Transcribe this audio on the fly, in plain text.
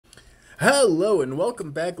Hello and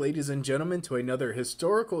welcome back, ladies and gentlemen, to another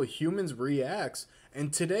Historical Humans Reacts.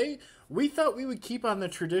 And today, we thought we would keep on the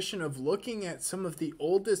tradition of looking at some of the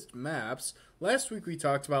oldest maps. Last week we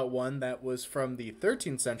talked about one that was from the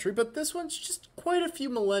 13th century, but this one's just quite a few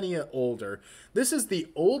millennia older. This is the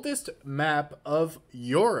oldest map of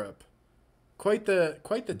Europe. Quite the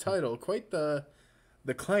title, quite the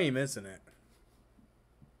claim, isn't it?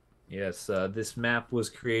 Yes, this map was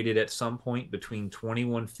created at some point between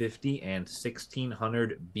 2150 and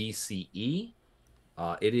 1600 BCE.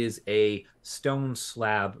 It is a stone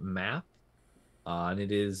slab map, and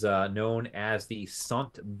it is known as the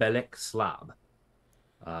Sant Belek slab.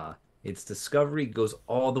 Uh, its discovery goes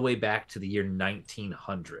all the way back to the year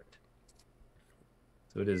 1900.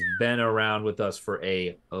 So it has been around with us for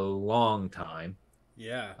a long time.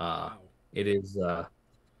 Yeah, Uh, wow. it is uh,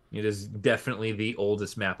 it is definitely the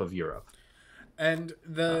oldest map of Europe. And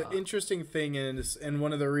the Uh, interesting thing is, and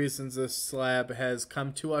one of the reasons this slab has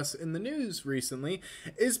come to us in the news recently,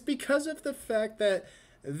 is because of the fact that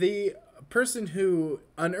the person who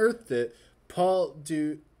unearthed it, Paul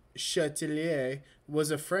du Châtelier, was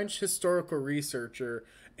a French historical researcher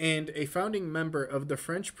and a founding member of the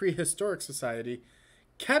French Prehistoric Society,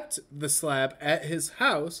 kept the slab at his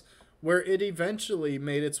house, where it eventually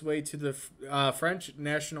made its way to the French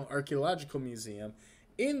National Archaeological Museum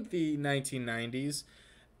in the 1990s,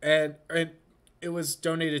 and it was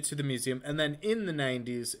donated to the museum. And then in the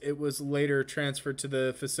 90s, it was later transferred to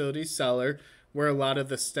the facility's cellar, where a lot of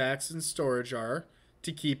the stacks and storage are,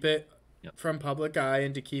 to keep it yep. from public eye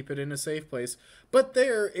and to keep it in a safe place. But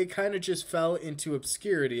there, it kind of just fell into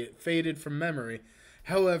obscurity. It faded from memory.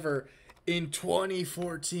 However, in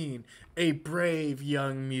 2014, a brave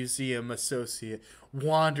young museum associate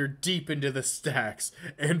wandered deep into the stacks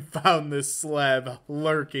and found this slab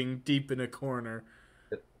lurking deep in a corner.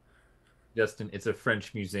 Justin, it's a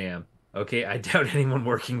French museum. Okay, I doubt anyone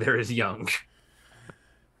working there is young.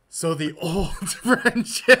 So the old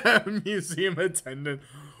French museum attendant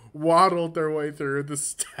waddled their way through the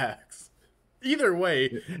stacks. Either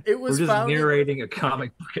way, it We're was just found. narrating a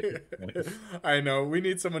comic book at this point. I know. We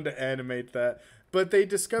need someone to animate that. But they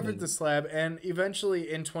discovered the slab, and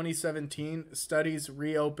eventually in 2017, studies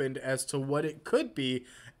reopened as to what it could be,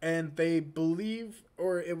 and they believe,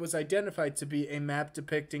 or it was identified to be, a map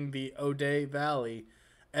depicting the Ode Valley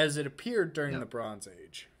as it appeared during the Yep. Bronze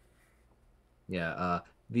Age. Yeah,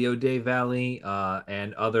 the Ode Valley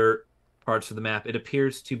and other parts of the map, it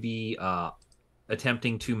appears to be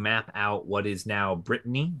attempting to map out what is now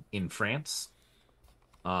Brittany in France.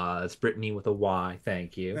 It's Brittany with a Y,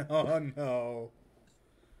 thank you. Oh no.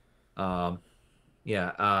 Um,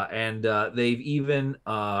 yeah, and they've even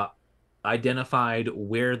identified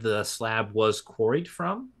where the slab was quarried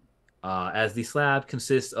from, as the slab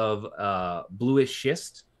consists of bluish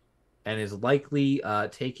schist and is likely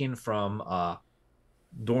taken from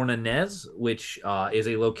Dornanez, which is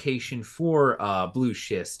a location for blue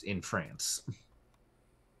schist in France.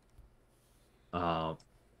 Uh,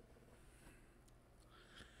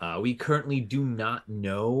 we currently do not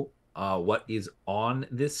know what is on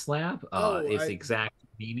this slab, Oh, its I. exact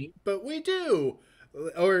meaning. But we do.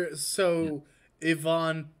 Or Yeah. so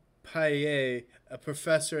Yvonne Payet, a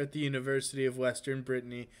professor at the University of Western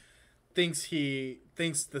Brittany, thinks the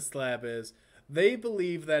slab is. They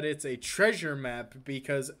believe that it's a treasure map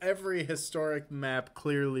because every historic map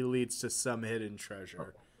clearly leads to some hidden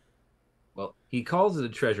treasure. Well, he calls it a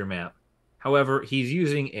treasure map. However, he's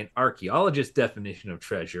using an archaeologist definition of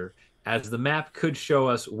treasure, as the map could show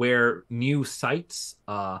us where new sites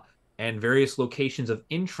and various locations of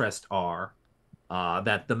interest are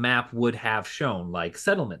that the map would have shown, like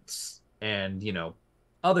settlements and,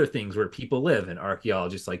 other things where people live, and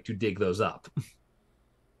archaeologists like to dig those up.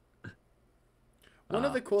 One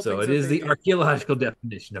of the cool So things it that is the archaeological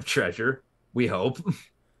definition of treasure, we hope.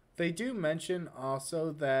 they do mention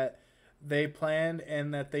also that they plan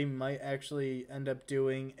and that they might actually end up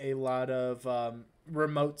doing a lot of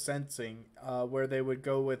remote sensing, where they would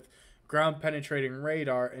go with ground penetrating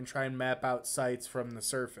radar and try and map out sites from the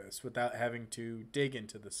surface without having to dig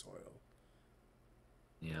into the soil,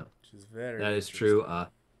 Yeah, which is very that is true.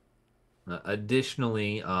 interesting.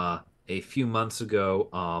 Additionally, a few months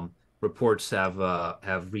ago, reports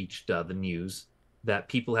have reached the news that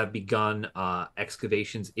people have begun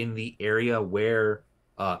excavations in the area where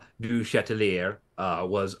Du Châtelier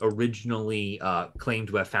was originally claimed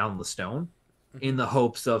to have found the stone, in Hmm. the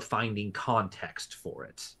hopes of finding context for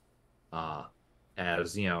it. Uh,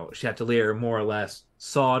 as Chatelier more or less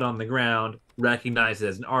saw it on the ground, recognized it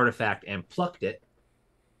as an artifact, and plucked it.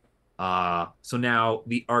 So now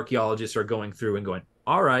the archaeologists are going through and going,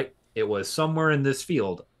 all right, it was somewhere in this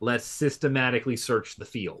field. let's systematically search the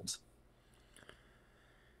fields.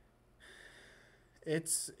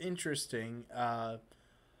 It's interesting.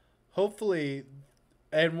 Hopefully,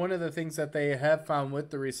 and one of the things that they have found with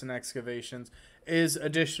the recent excavations is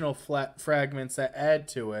additional flat fragments that add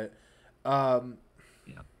to it. Um,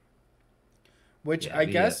 Yeah, which yeah, I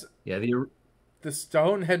guess the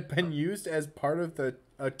stone had been used as part of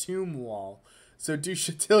a tomb wall. So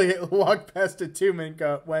Duchatillier walked past a tomb and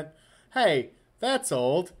went, "Hey, that's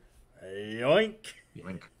old." Yoink.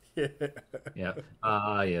 yoink. Yeah.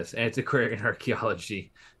 Yes. Antiquarian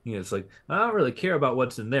archaeology. It's like, I don't really care about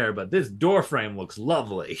what's in there, but this door frame looks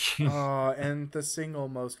lovely. And the single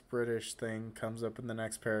most British thing comes up in the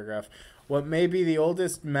next paragraph. What may be the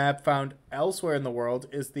oldest map found elsewhere in the world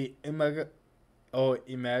is the Imago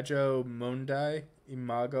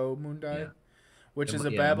Mundi, Yeah. which is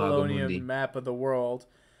a Yeah, Imago Babylonian Mundi. map of the world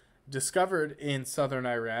discovered in southern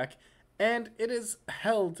Iraq, and it is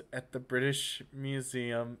held at the British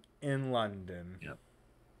Museum in London. Yeah.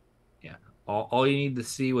 Yeah. All you need to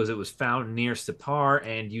see was it was found near Sipar,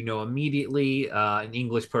 and immediately an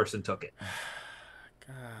English person took it.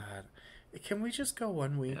 God. Can we just go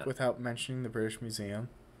 1 week Yeah. without mentioning the British Museum?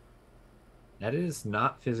 That is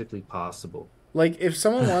not physically possible. Like, if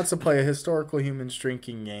someone wants to play a historical humans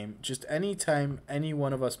drinking game, just anytime any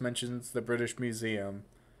one of us mentions the British Museum,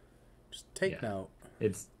 just take Yeah. note.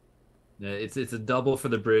 It's a double for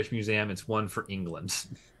the British Museum. It's one for England.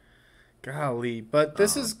 Golly. But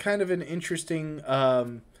this is Um, kind of an interesting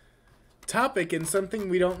topic and something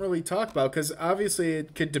we don't really talk about because obviously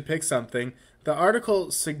it could depict something. The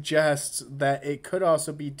article suggests that it could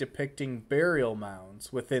also be depicting burial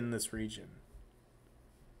mounds within this region.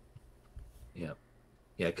 yeah.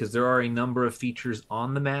 Yeah, because there are a number of features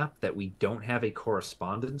on the map that we don't have a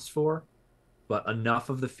correspondence for, but enough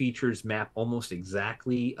of the features map almost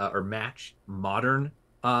exactly or match modern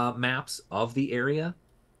maps of the area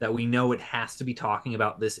that we know it has to be talking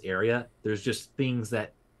about this area. There's just things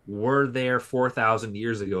that were there 4,000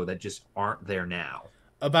 years ago that just aren't there now.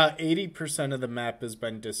 About 80% of the map has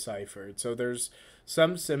been deciphered. So there's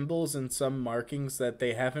some symbols and some markings that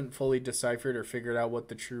they haven't fully deciphered or figured out what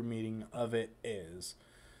the true meaning of it is.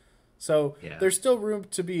 So Yeah. there's still room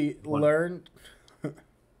to be learned,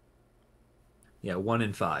 Yeah, 1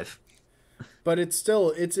 in 5. but it's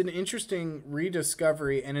an interesting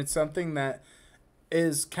rediscovery, and it's something that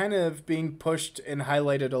is kind of being pushed and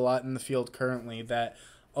highlighted a lot in the field currently, that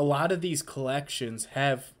a lot of these collections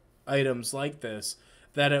have items like this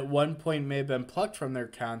that at one point may have been plucked from their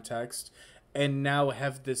context and now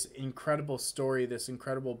have this incredible story, this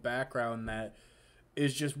incredible background that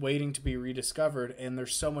is just waiting to be rediscovered. And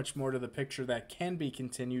there's so much more to the picture that can be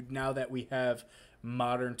continued now that we have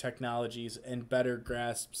modern technologies and better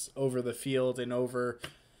grasps over the field and over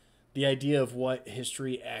the idea of what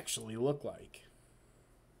history actually looked like.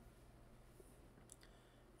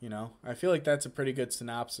 You know, I feel like that's a pretty good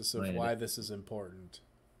synopsis of why this is important.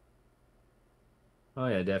 Oh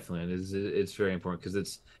yeah, definitely. It's very important because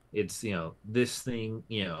it's this thing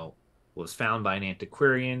was found by an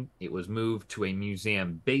antiquarian. It was moved to a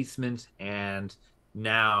museum basement, and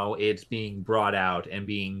now it's being brought out and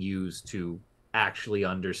being used to actually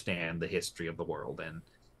understand the history of the world. And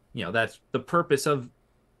that's the purpose of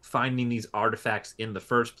finding these artifacts in the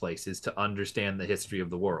first place, is to understand the history of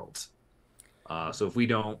the world. So if we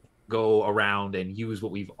don't go around and use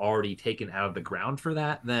what we've already taken out of the ground for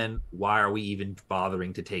that, then why are we even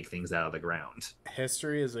bothering to take things out of the ground?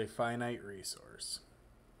 History is a finite resource.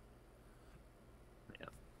 Yeah.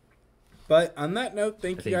 But on that note,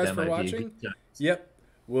 thank you guys for might be a watching. good time. Yep.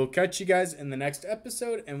 We'll catch you guys in the next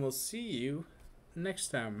episode, and we'll see you next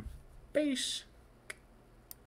time. Peace.